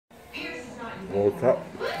What's up?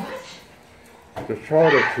 Just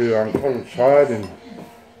tried to come inside and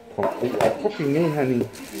I'm cooking in, honey.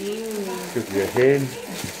 Give you a hand.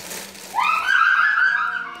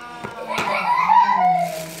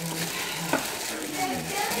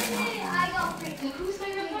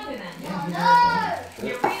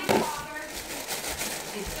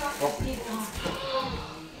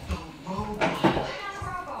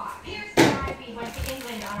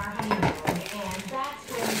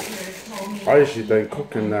 I usually don't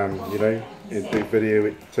cook and you know, and do video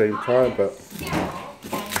at the same time, but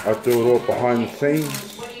I do it all behind the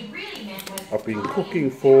scenes. I've been cooking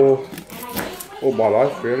for all my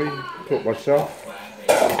life, really. Taught myself.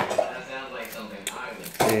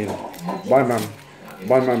 And my mum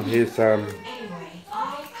has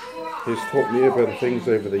taught me about things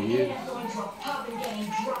over the years.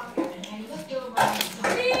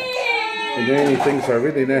 And the only things I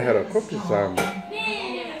really know how to cook is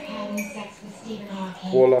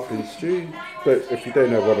boil up in stew. But if you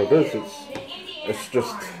don't know what it is, it's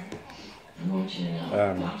just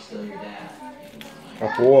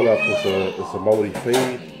a boil up is a multi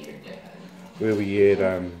feed where we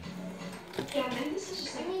add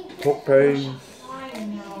pork bones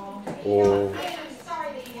or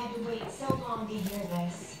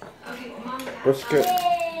brisket,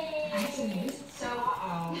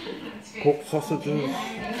 pork sausages,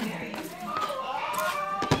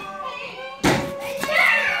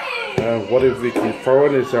 whatever we can throw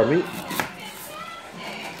in as our meat,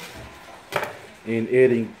 and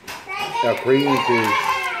adding our greens is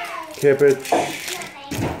cabbage,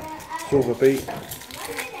 silver beet,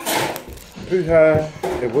 puha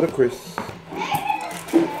and watercress.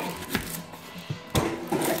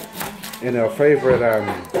 And our favourite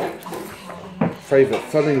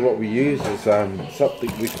filling, what we use is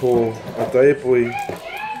something we call a daibui,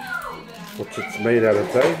 which is made out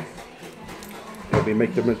of dough. And we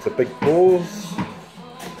make them into big balls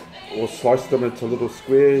or slice them into little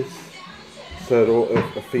squares so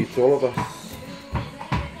it feeds all of us.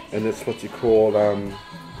 And that's what you call a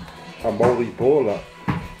mouldy ball up.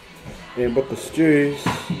 And with the stews,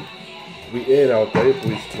 we add our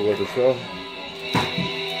daibuis to it as well.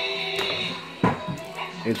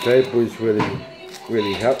 And daibuis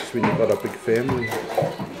really helps when you've got a big family.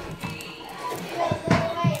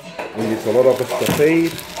 We use a lot of us to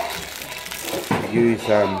feed. We use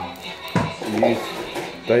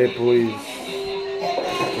daibuis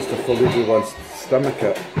just to fill everyone's stomach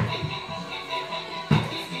up.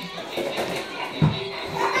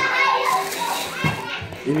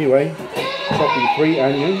 Anyway, chopping 3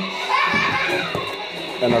 onions,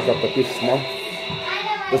 and I've got the best knife.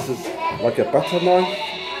 This is like a butter knife,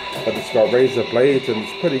 but it's got razor blades and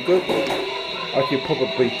it's pretty good. I could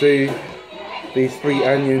probably do these 3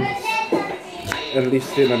 onions in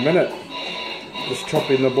less than a minute, just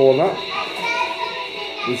chopping them all up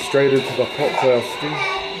and straight into the pot for our stew.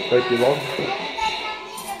 Won't be long.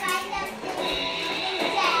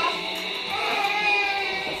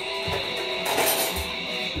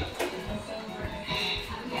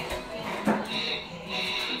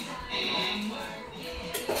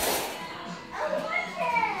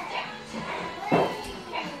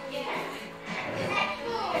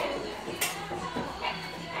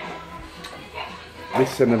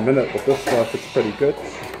 Less than a minute with this knife, it's pretty good.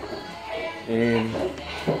 And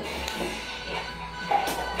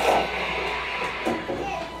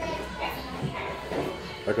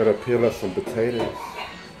I gotta peel up some potatoes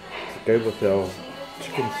to go with our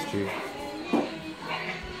chicken stew.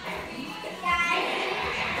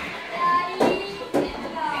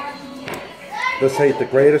 This ain't the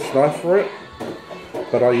greatest knife for it,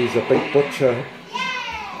 but I use a big butcher.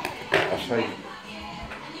 I'll show you.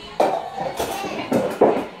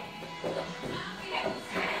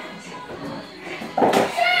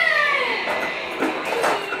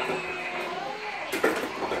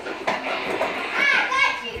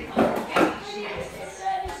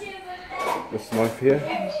 This knife here.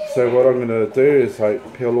 So what I'm going to do is like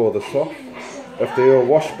peel all this off. If they're all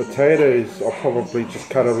washed potatoes, I'll probably just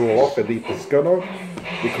cut it all off and leave the skin on,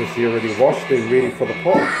 because they're already washed and ready for the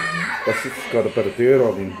pot. But it's got a bit of dirt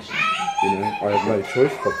on them, you know, I have no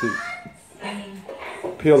choice but to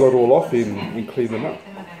peel it all off and clean them up.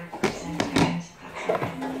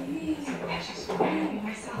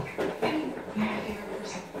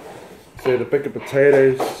 So the bigger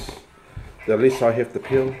potatoes, the less I have to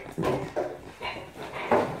peel.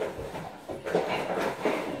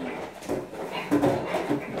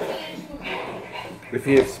 If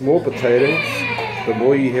you have small potatoes, the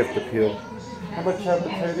more you have to peel. How much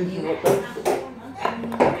potatoes you want those?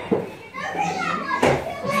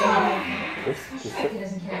 This?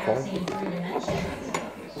 5.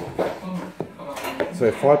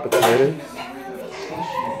 So 5 potatoes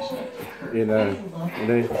in a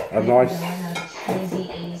nice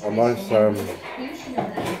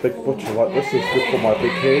big butcher like this is good for my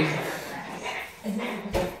big hands.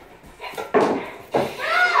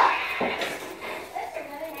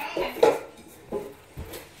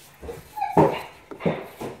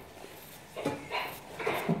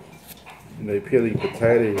 Peeling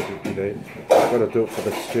potatoes, gotta do it for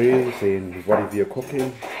the stews and whatever you're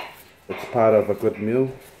cooking. It's part of a good meal.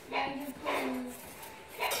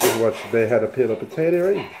 Everyone should know how to peel a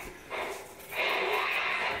potato, eh?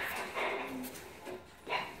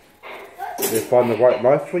 You find the right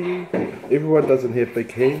knife for you. Everyone doesn't have big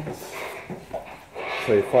hands,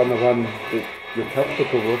 so you find the one that you're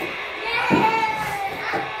comfortable with.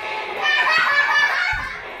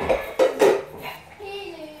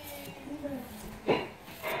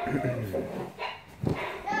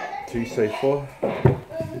 Two, say 4.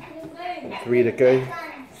 3 to go.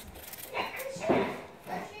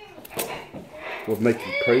 We're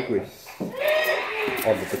making progress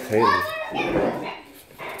on the potato.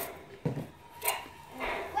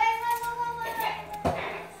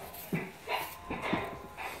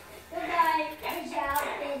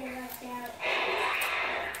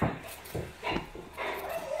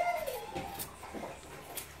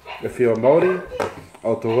 If you're Māori,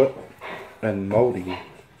 I'll do it in Māori.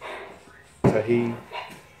 Tahi,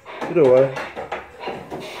 Rua,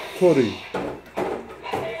 Toru.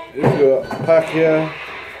 If you're Pākehā,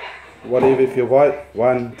 whatever, if you're white,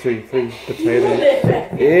 1, 2, 3, potato.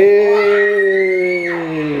 Hey!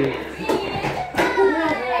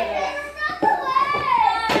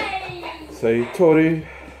 So Toru,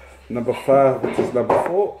 number 5, which is number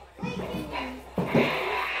 4.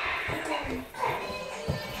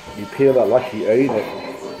 You peel it like you own it.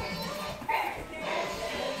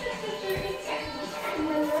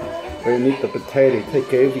 Don't let the potato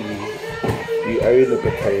take over you. You own the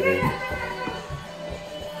potato.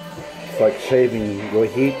 It's like shaving your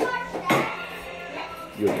head.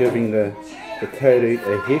 You're giving the potato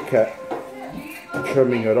a haircut,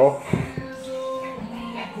 trimming it off.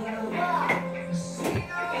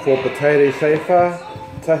 4 potatoes so far.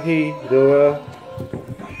 Tahi, Rua,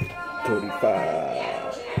 Toriwha.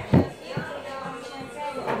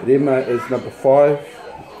 Rema is number 5,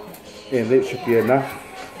 and that should be enough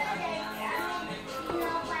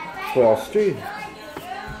for our stew.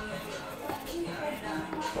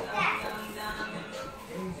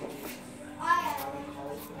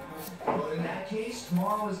 Well, in that case,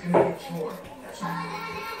 tomorrow is going to be a chore.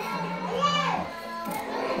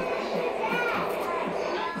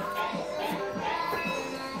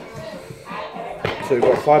 So we've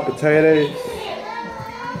got 5 potatoes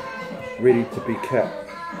ready to be cut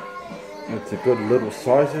into good little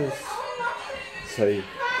sizes, so the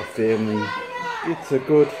family gets a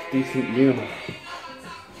good decent meal.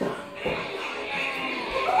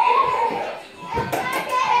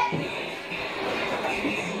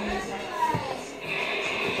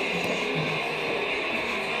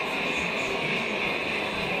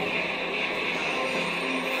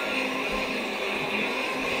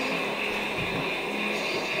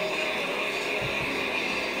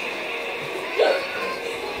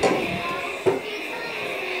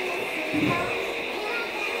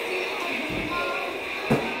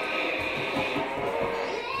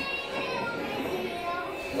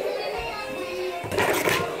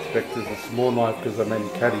 Expect it's a small knife because I'm only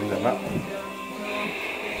cutting them up.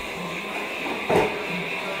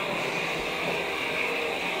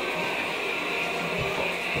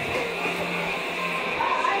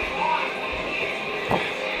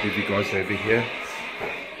 Leave you guys over here.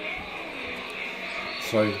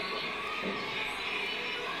 So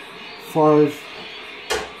 5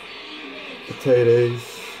 potatoes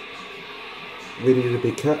ready to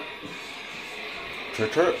be cut.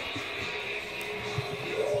 Church.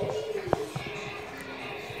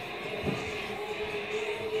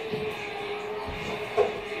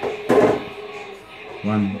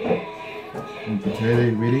 One potato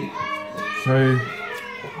ready. So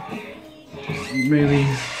maybe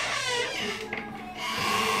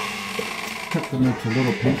cut them into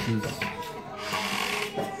little pieces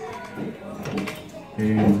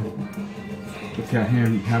and look at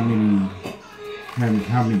how many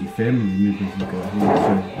family members you got here.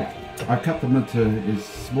 So I cut them into as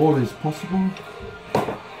small as possible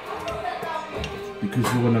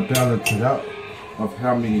because you want to balance it out of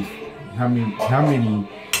how many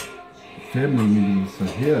family members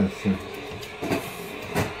are here. So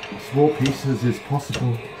small pieces as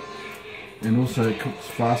possible, and also it cooks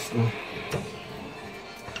faster.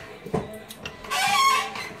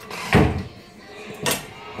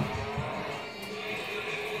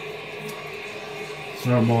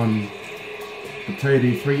 So I'm on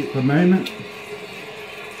potato 3 at the moment,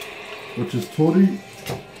 which is toru.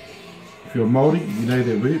 If you're Māori, you know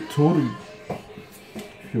that word, toru.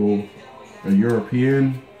 If you're a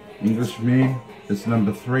European, Englishman, it's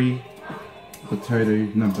number 3.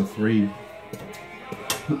 Potato number 3.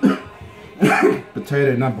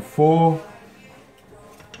 Potato number 4.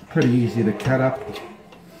 Pretty easy to cut up.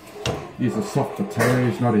 These are soft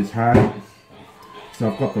potatoes, not as hard. So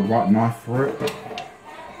I've got the right knife for it.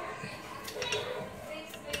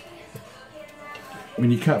 When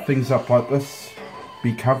you cut things up like this,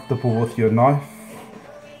 be comfortable with your knife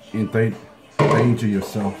and don't danger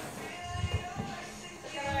yourself.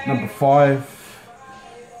 Number 5.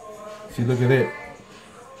 See, look at that.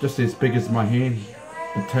 Just as big as my hand.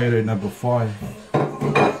 Potato number 5.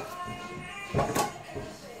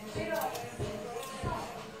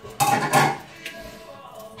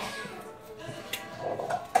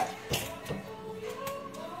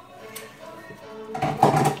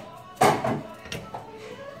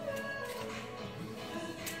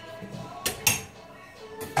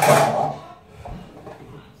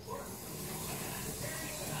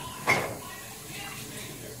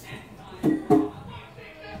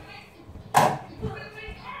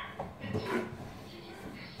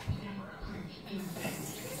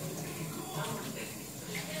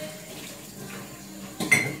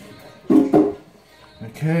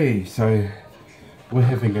 Okay, so we're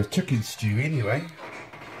having a chicken stew anyway,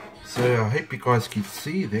 so I hope you guys can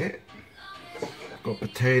see that. Got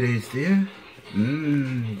potatoes there,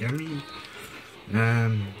 yummy,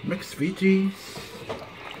 mixed veggies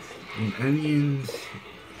and onions.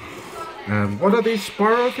 What are these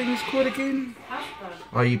spiral things called again? Pasta.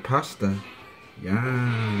 Oh, you pasta.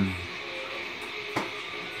 Yum.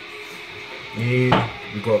 And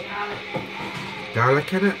we've got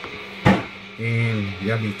garlic in it. And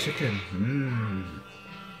yummy chicken.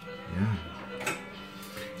 Yeah.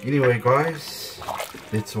 Anyway guys,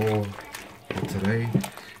 that's all for today.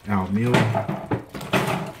 Our meal.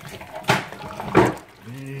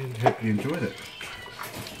 And hope you enjoyed it.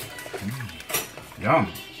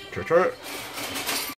 Yum. Choo choo.